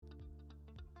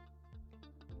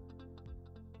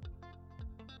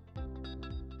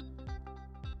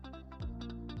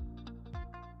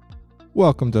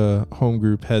Welcome to Home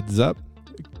Group Heads Up,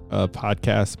 a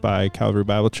podcast by Calvary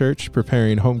Bible Church,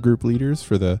 preparing home group leaders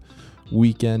for the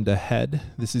weekend ahead.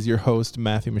 This is your host,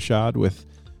 Matthew Mashad, with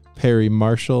Perry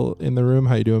Marshall in the room.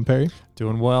 How you doing, Perry?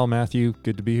 Doing well, Matthew.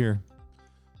 Good to be here.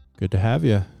 Good to have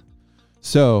you.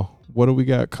 So, what do we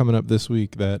got coming up this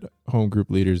week that home group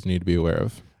leaders need to be aware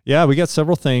of? Yeah, we got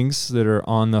several things that are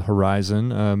on the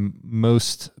horizon.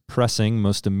 Most pressing,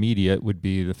 most immediate would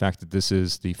be the fact that this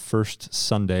is the first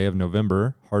Sunday of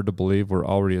November. Hard to believe we're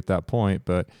already at that point,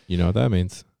 but you know what that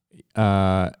means.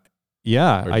 Yeah,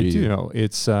 I do know.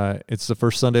 It's the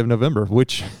first Sunday of November,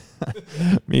 which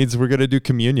means we're going to do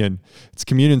communion. It's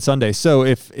Communion Sunday. So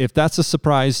if that's a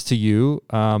surprise to you,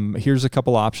 here's a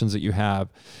couple options that you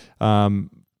have.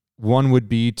 One would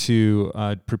be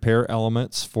to prepare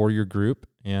elements for your group,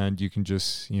 and you can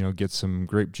just get some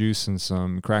grape juice and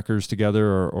some crackers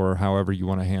together, or however you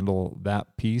want to handle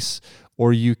that piece.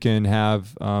 Or you can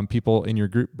have people in your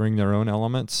group bring their own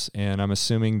elements, and I'm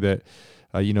assuming that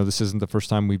this isn't the first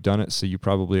time we've done it, so you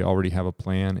probably already have a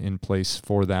plan in place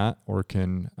for that, or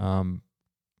can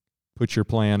put your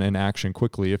plan in action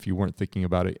quickly if you weren't thinking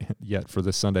about it yet for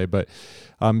this Sunday. But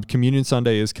Communion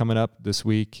Sunday is coming up this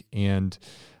week, and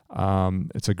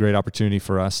it's a great opportunity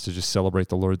for us to just celebrate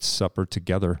the Lord's Supper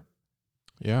together.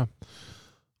 Yeah.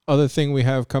 Other thing we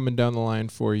have coming down the line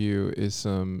for you is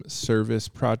some service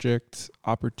project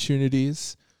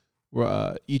opportunities.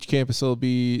 Each campus will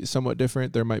be somewhat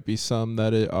different. There might be some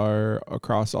that are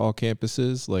across all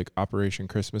campuses, like Operation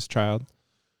Christmas Child.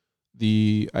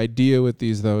 The idea with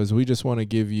these, though, is we just want to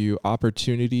give you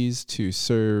opportunities to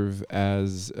serve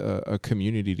as a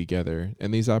community together.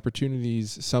 And these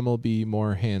opportunities, some will be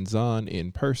more hands-on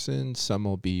in person, some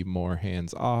will be more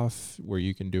hands-off, where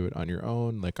you can do it on your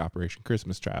own, like Operation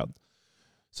Christmas Child.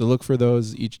 So look for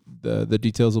those. The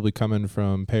details will be coming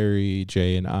from Perry,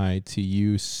 Jay, and I to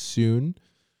you soon.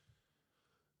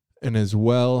 And as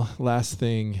well, last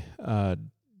thing,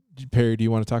 Perry, do you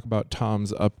want to talk about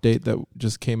Tom's update that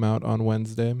just came out on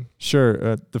Wednesday?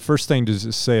 Sure. The first thing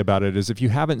to say about it is if you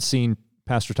haven't seen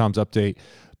Pastor Tom's update,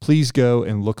 please go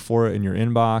and look for it in your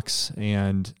inbox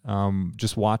and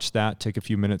just watch that. Take a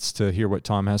few minutes to hear what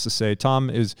Tom has to say.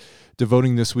 Tom is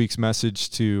devoting this week's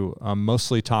message to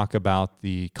mostly talk about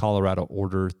the Colorado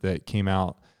order that came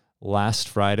out last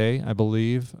Friday, I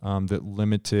believe, that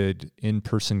limited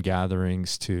in-person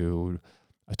gatherings to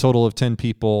a total of 10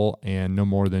 people and no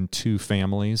more than 2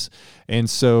 families. And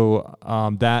so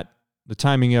the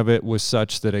timing of it was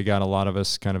such that it got a lot of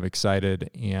us kind of excited,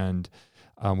 and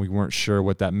we weren't sure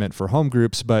what that meant for home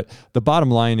groups. But the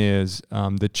bottom line is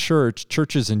the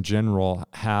churches in general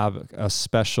have a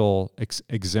special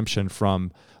exemption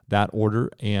from that order.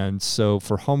 And so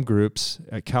for home groups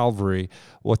at Calvary,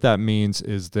 what that means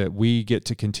is that we get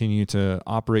to continue to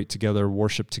operate together,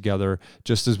 worship together,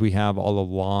 just as we have all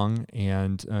along,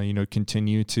 and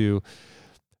continue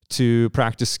to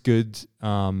practice good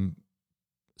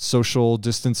social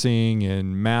distancing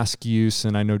and mask use.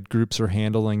 And I know groups are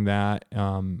handling that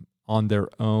on their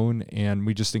own, and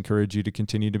we just encourage you to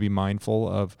continue to be mindful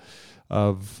of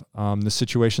the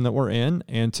situation that we're in,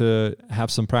 and to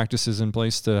have some practices in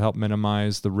place to help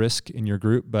minimize the risk in your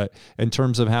group. But in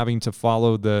terms of having to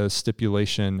follow the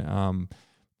stipulation,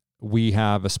 we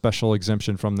have a special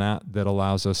exemption from that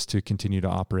allows us to continue to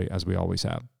operate as we always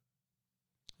have.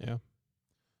 Yeah.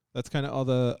 That's kind of all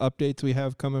the updates we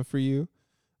have coming for you.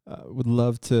 Would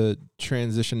love to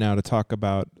transition now to talk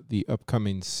about the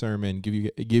upcoming sermon,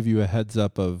 give you a heads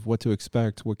up of what to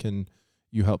expect, what can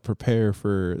you help prepare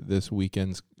for this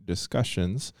weekend's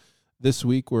discussions. This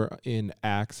week we're in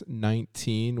Acts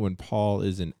 19 when Paul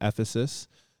is in Ephesus.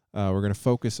 We're going to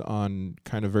focus on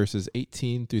kind of verses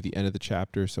 18 through the end of the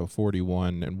chapter, so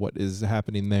 41, and what is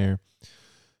happening there.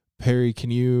 Perry,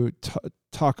 can you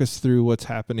talk us through what's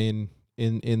happening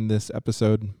in this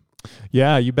episode?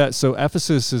 Yeah, you bet. So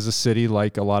Ephesus is a city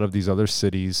like a lot of these other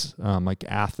cities, like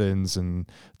Athens and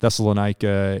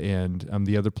Thessalonica and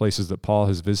the other places that Paul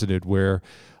has visited, where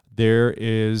there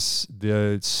is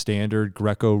the standard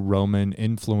Greco-Roman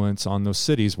influence on those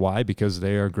cities. Why? Because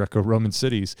they are Greco-Roman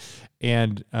cities.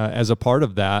 And as a part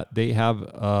of that, they have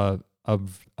a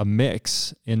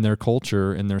mix in their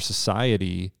culture, in their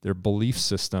society, their belief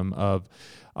system of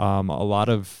a lot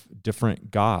of different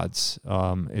gods.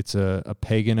 It's a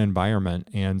pagan environment.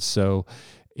 And so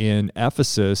in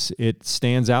Ephesus, it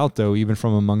stands out, though, even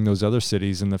from among those other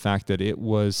cities, in the fact that it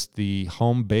was the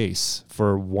home base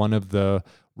for one of the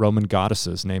Roman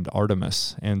goddesses named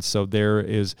Artemis. And so there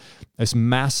is this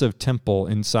massive temple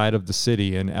inside of the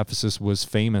city, and Ephesus was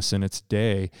famous in its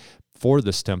day for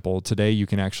this temple. Today, you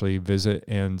can actually visit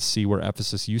and see where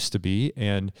Ephesus used to be,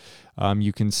 and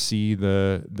you can see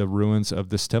the ruins of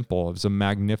this temple. It was a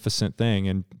magnificent thing,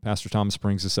 and Pastor Thomas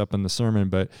brings this up in the sermon,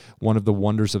 but one of the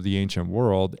wonders of the ancient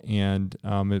world, and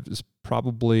it was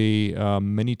probably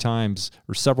many times,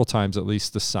 or several times at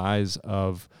least, the size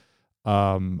of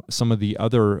some of the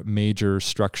other major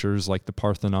structures like the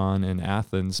Parthenon in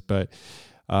Athens, but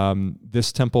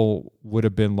this temple would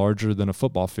have been larger than a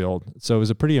football field. So it was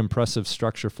a pretty impressive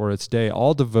structure for its day,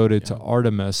 all devoted to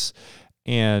Artemis.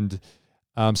 And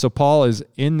so Paul is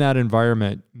in that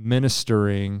environment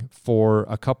ministering for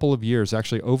a couple of years,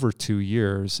 actually over 2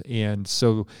 years. And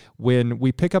so when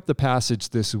we pick up the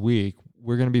passage this week,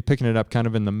 we're going to be picking it up kind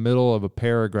of in the middle of a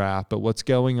paragraph. But what's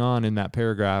going on in that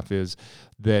paragraph is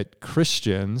that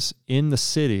Christians in the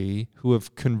city who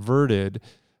have converted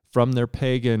from their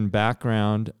pagan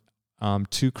background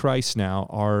to Christ now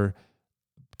are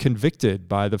convicted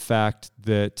by the fact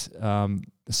that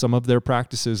some of their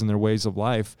practices and their ways of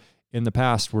life in the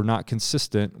past were not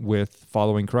consistent with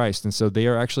following Christ. And so they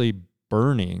are actually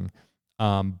burning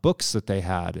books that they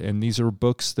had. And these are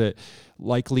books that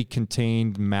likely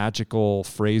contained magical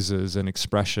phrases and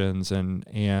expressions and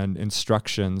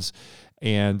instructions.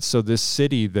 And so this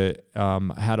city that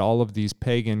had all of these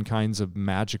pagan kinds of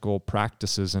magical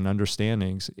practices and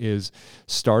understandings is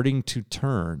starting to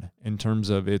turn in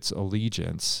terms of its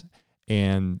allegiance.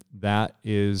 And that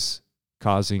is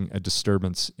causing a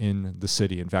disturbance in the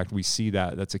city. In fact, we see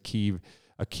that. That's a key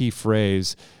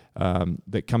phrase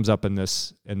that comes up in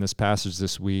this passage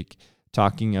this week,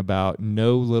 talking about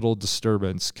no little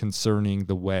disturbance concerning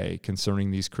the way, concerning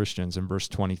these Christians in verse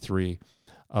 23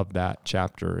 of that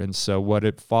chapter. And so what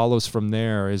it follows from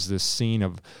there is this scene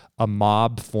of a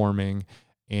mob forming,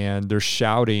 and they're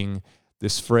shouting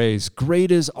this phrase,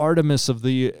 "Great is Artemis of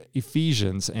the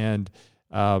Ephesians." And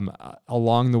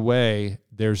along the way,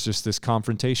 there's just this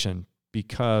confrontation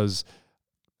because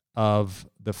of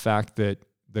the fact that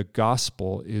the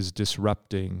gospel is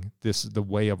disrupting the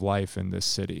way of life in this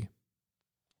city.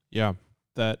 Yeah,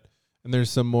 and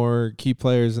there's some more key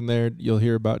players in there. You'll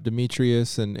hear about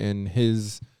Demetrius and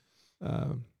his.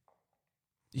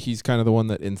 He's kind of the one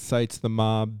that incites the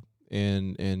mob,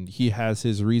 and he has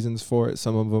his reasons for it.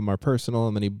 Some of them are personal,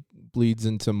 and then he bleeds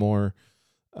into more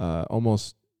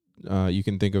almost. You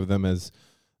can think of them as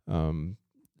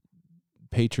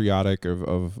patriotic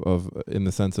of in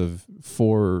the sense of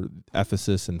for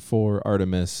Ephesus and for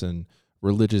Artemis and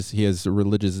religious. He has a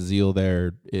religious zeal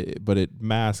there, but it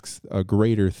masks a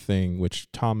greater thing, which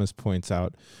Thomas points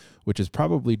out, which is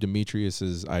probably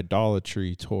Demetrius's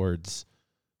idolatry towards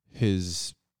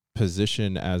his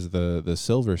position as the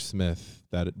silversmith,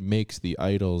 that it makes the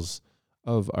idols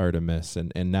of Artemis,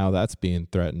 and now that's being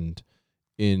threatened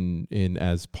in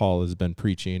as Paul has been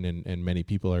preaching, and many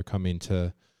people are coming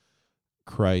to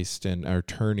Christ and are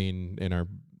turning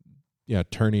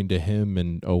to him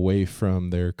and away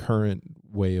from their current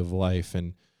way of life.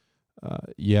 And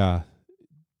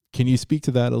can you speak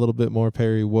to that a little bit more,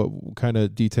 Perry? What kind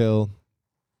of detail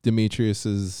Demetrius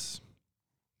is?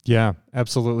 Yeah,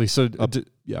 absolutely. So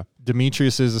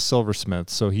Demetrius is a silversmith.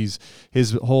 So his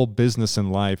whole business in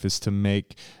life is to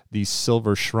make these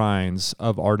silver shrines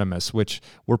of Artemis, which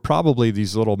were probably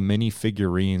these little mini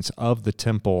figurines of the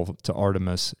temple to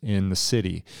Artemis in the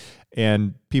city.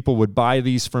 And people would buy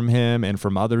these from him and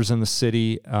from others in the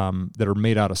city that are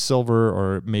made out of silver,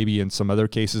 or maybe in some other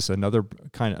cases another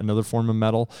form of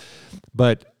metal.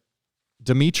 But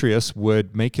Demetrius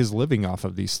would make his living off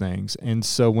of these things. And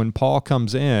so when Paul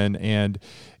comes in and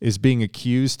is being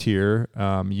accused here,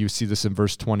 you see this in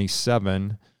verse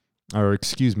 27, or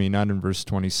excuse me, not in verse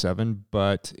 27,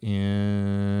 but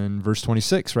in verse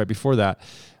 26, right before that.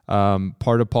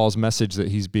 Part of Paul's message that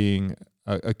he's being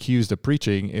accused of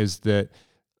preaching is that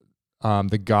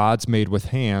the gods made with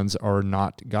hands are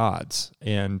not gods.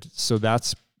 And so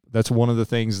that's one of the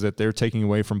things that they're taking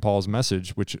away from Paul's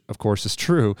message, which of course is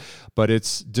true, but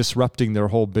it's disrupting their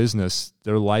whole business,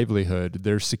 their livelihood,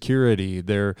 their security,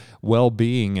 their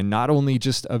well-being, and not only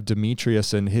just of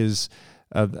Demetrius and his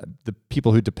the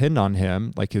people who depend on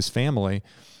him, like his family,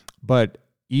 but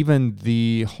even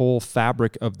the whole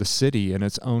fabric of the city and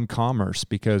its own commerce,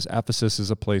 because Ephesus is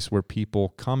a place where people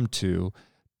come to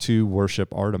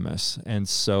worship Artemis. And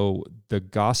so the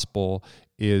gospel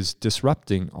is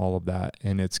disrupting all of that,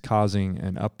 and it's causing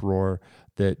an uproar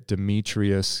that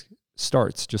Demetrius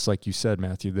starts, just like you said,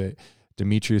 Matthew, that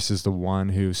Demetrius is the one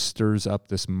who stirs up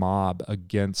this mob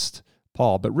against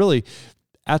Paul. But really,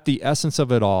 at the essence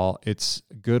of it all, it's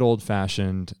good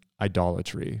old-fashioned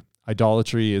idolatry.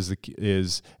 idolatry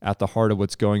is at the heart of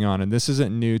what's going on. And this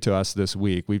isn't new to us this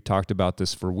week. We've talked about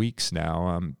this for weeks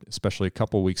now, especially a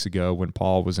couple weeks ago when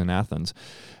Paul was in Athens.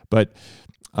 But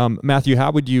Matthew,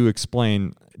 how would you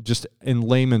explain, just in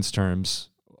layman's terms,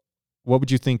 what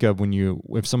would you think of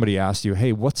if somebody asked you,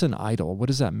 hey, what's an idol? What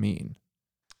does that mean?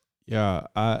 Yeah,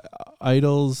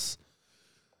 idols,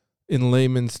 in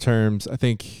layman's terms, I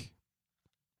don't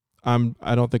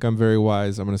think I'm very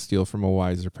wise. I'm going to steal from a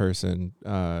wiser person.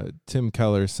 Tim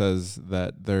Keller says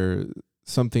that there's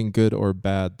something good or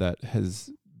bad that has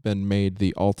been made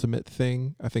the ultimate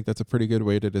thing. I think that's a pretty good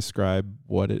way to describe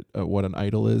what an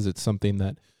idol is. It's something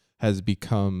that has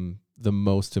become the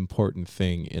most important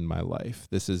thing in my life.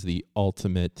 This is the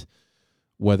ultimate,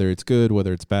 whether it's good,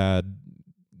 whether it's bad,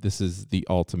 this is the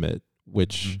ultimate,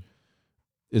 which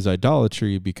is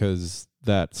idolatry, because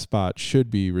that spot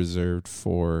should be reserved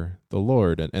for the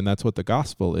Lord. And that's what the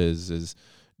gospel is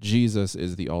Jesus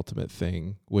is the ultimate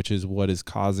thing, which is what is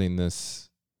causing this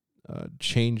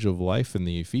change of life in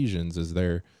the Ephesians, is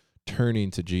they're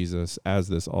turning to Jesus as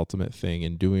this ultimate thing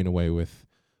and doing away with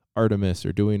Artemis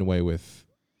or doing away with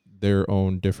their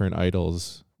own different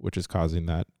idols, which is causing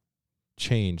that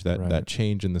change, that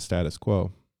change in the status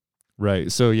quo.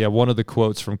 Right. So, yeah, one of the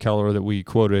quotes from Keller that we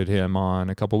quoted him on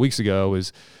a couple of weeks ago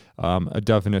is a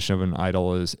definition of an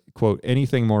idol is, quote,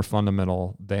 anything more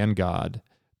fundamental than God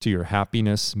to your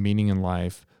happiness, meaning in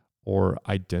life, or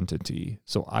identity.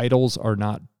 So idols are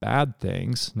not bad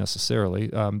things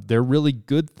necessarily. They're really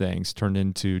good things turned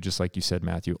into, just like you said,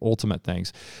 Matthew, ultimate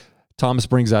things. Thomas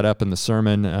brings that up in the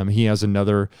sermon. He has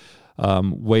another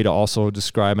way to also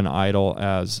describe an idol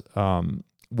as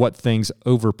what things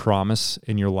overpromise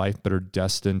in your life but are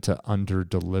destined to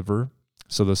underdeliver.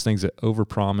 So those things that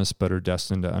overpromise but are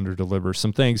destined to underdeliver.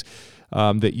 Some things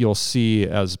that you'll see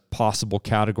as possible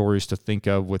categories to think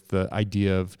of with the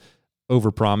idea of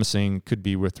overpromising could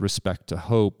be with respect to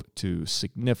hope, to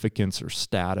significance or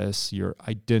status, your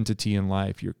identity in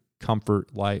life, your comfort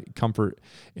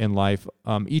in life.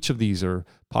 Each of these are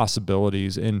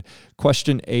possibilities. And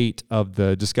question 8 of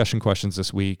the discussion questions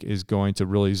this week is going to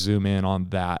really zoom in on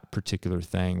that particular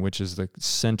thing, which is the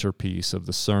centerpiece of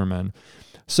the sermon.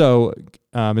 So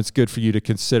it's good for you to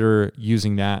consider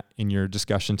using that in your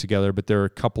discussion together, but there are a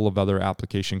couple of other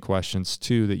application questions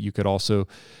too that you could also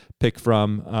pick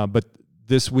from. But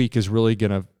this week is really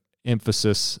going to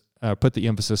put the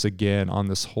emphasis again on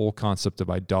this whole concept of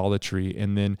idolatry,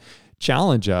 and then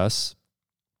challenge us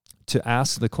to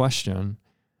ask the question,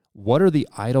 what are the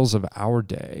idols of our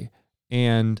day?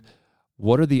 And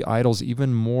what are the idols,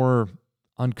 even more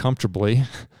uncomfortably,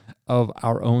 of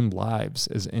our own lives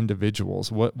as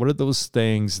individuals? What are those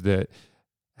things that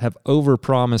have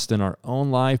overpromised in our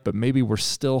own life, but maybe we're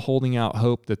still holding out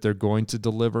hope that they're going to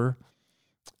deliver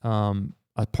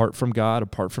apart from God,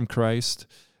 apart from Christ?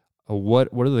 What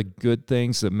are the good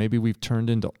things that maybe we've turned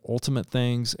into ultimate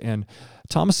things? And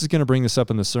Thomas is going to bring this up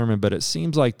in the sermon, but it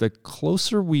seems like the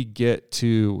closer we get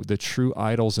to the true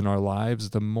idols in our lives,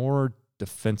 the more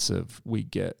defensive we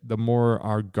get, the more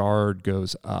our guard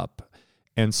goes up.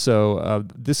 And so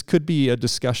this could be a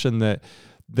discussion that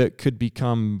could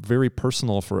become very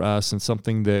personal for us, and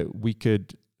something that we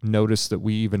could notice that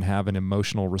we even have an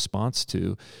emotional response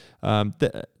to.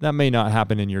 That may not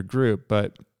happen in your group,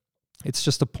 but it's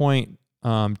just a point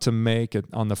to make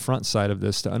on the front side of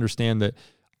this, to understand that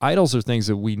idols are things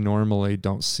that we normally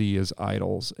don't see as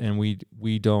idols, and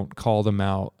we don't call them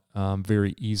out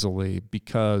very easily,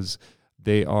 because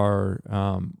they are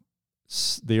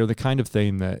the kind of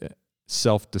thing that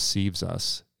self-deceives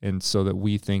us, and so that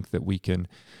we think that we can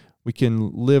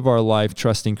live our life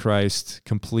trusting Christ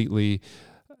completely,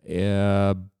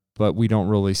 but we don't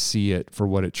really see it for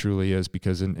what it truly is,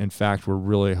 because in fact, we're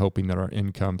really hoping that our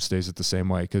income stays at the same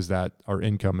way, because that our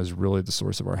income is really the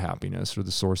source of our happiness or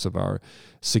the source of our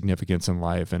significance in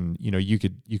life. And you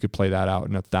could play that out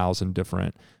in 1,000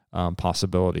 different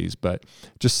possibilities, but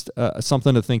just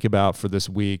something to think about for this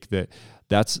week.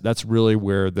 That's really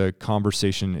where the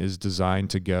conversation is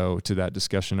designed to go, to that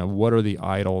discussion of what are the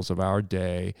idols of our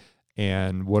day,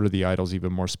 and what are the idols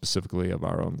even more specifically of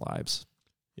our own lives.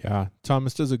 Yeah,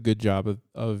 Thomas does a good job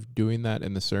of doing that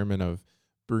in the sermon, of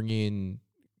bringing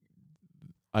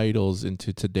idols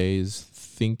into today's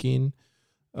thinking.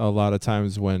 A lot of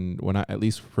times when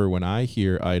I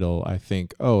hear idol, I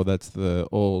think, oh, that's the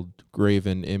old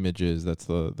graven images, that's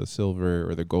the silver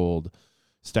or the gold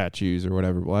statues or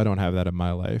whatever. Well, I don't have that in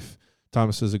my life.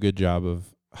 Thomas does a good job of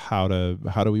how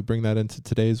do we bring that into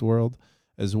today's world,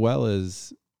 as well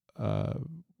as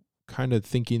kind of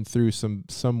thinking through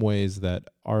some ways that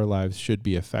our lives should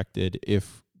be affected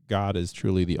if God is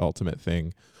truly the ultimate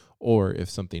thing, or if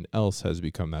something else has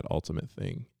become that ultimate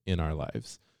thing in our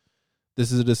lives.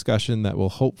 This is a discussion that will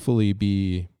hopefully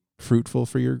be fruitful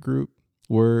for your group.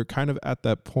 We're kind of at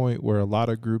that point where a lot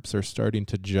of groups are starting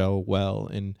to gel well.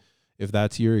 And if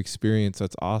that's your experience,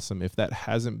 that's awesome. If that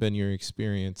hasn't been your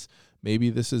experience, maybe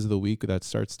this is the week that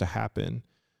starts to happen.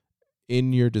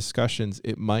 In your discussions,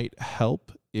 it might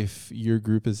help if your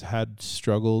group has had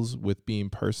struggles with being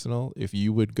personal, if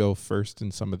you would go first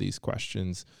in some of these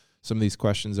questions. Some of these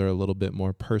questions are a little bit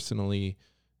more personally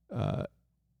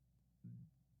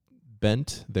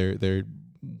bent. They're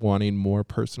wanting more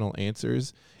personal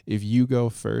answers. If you go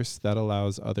first, that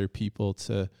allows other people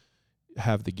to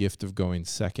have the gift of going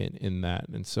second in that.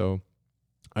 And so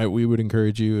we would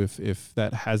encourage you, if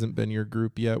that hasn't been your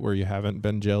group yet, where you haven't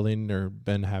been gelling or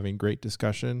been having great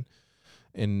discussion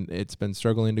and it's been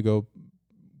struggling to go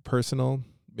personal,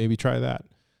 maybe try that.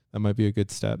 That might be a good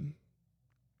step.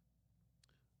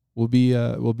 We'll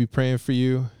be praying for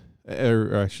you.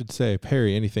 Or I should say,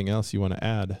 Perry, anything else you want to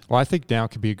add? Well, I think now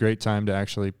could be a great time to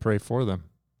actually pray for them.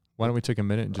 Why don't we take a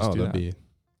minute and just do that?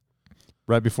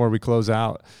 Right before we close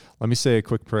out, let me say a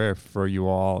quick prayer for you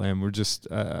all. And we're just,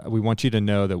 we want you to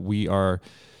know that we are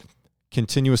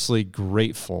continuously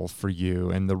grateful for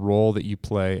you and the role that you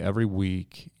play every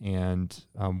week. And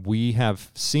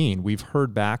we've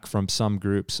heard back from some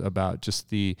groups about just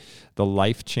the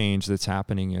life change that's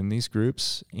happening in these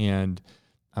groups. And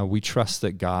we trust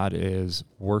that God is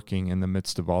working in the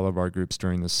midst of all of our groups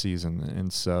during this season.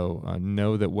 And so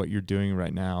know that what you're doing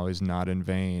right now is not in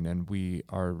vain, and we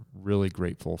are really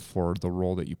grateful for the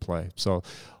role that you play. So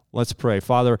let's pray.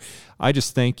 Father, I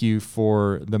just thank you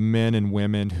for the men and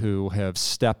women who have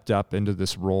stepped up into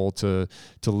this role to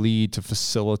lead, to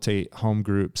facilitate home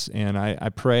groups. And I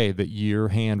pray that your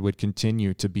hand would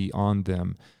continue to be on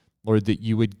them. Lord, that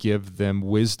you would give them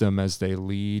wisdom as they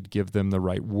lead, give them the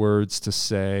right words to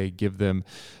say, give them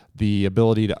the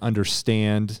ability to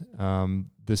understand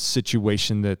the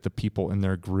situation that the people in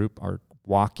their group are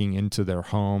walking into their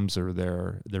homes or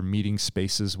their meeting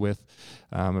spaces with.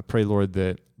 I pray, Lord,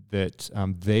 that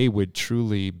they would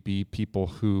truly be people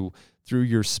who, through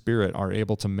your Spirit, are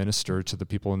able to minister to the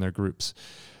people in their groups.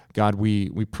 God, we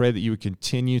pray that you would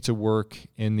continue to work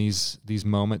in these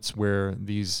moments where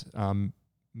these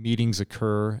meetings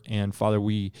occur. And Father,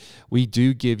 we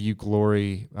do give you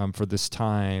glory for this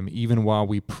time, even while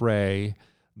we pray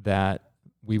that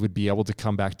we would be able to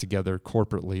come back together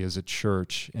corporately as a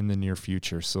church in the near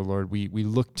future. So Lord, we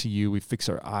look to you, we fix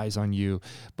our eyes on you,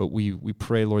 but we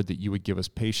pray, Lord, that you would give us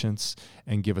patience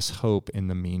and give us hope in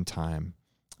the meantime.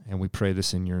 And we pray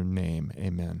this in your name.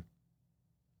 Amen.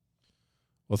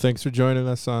 Well, thanks for joining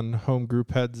us on Home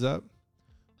Group Heads Up.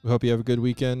 We hope you have a good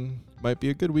weekend. Might be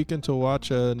a good weekend to watch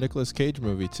a Nicolas Cage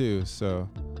movie too. So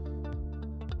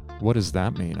what does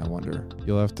that mean, I wonder?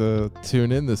 You'll have to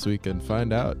tune in this weekend,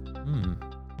 find out.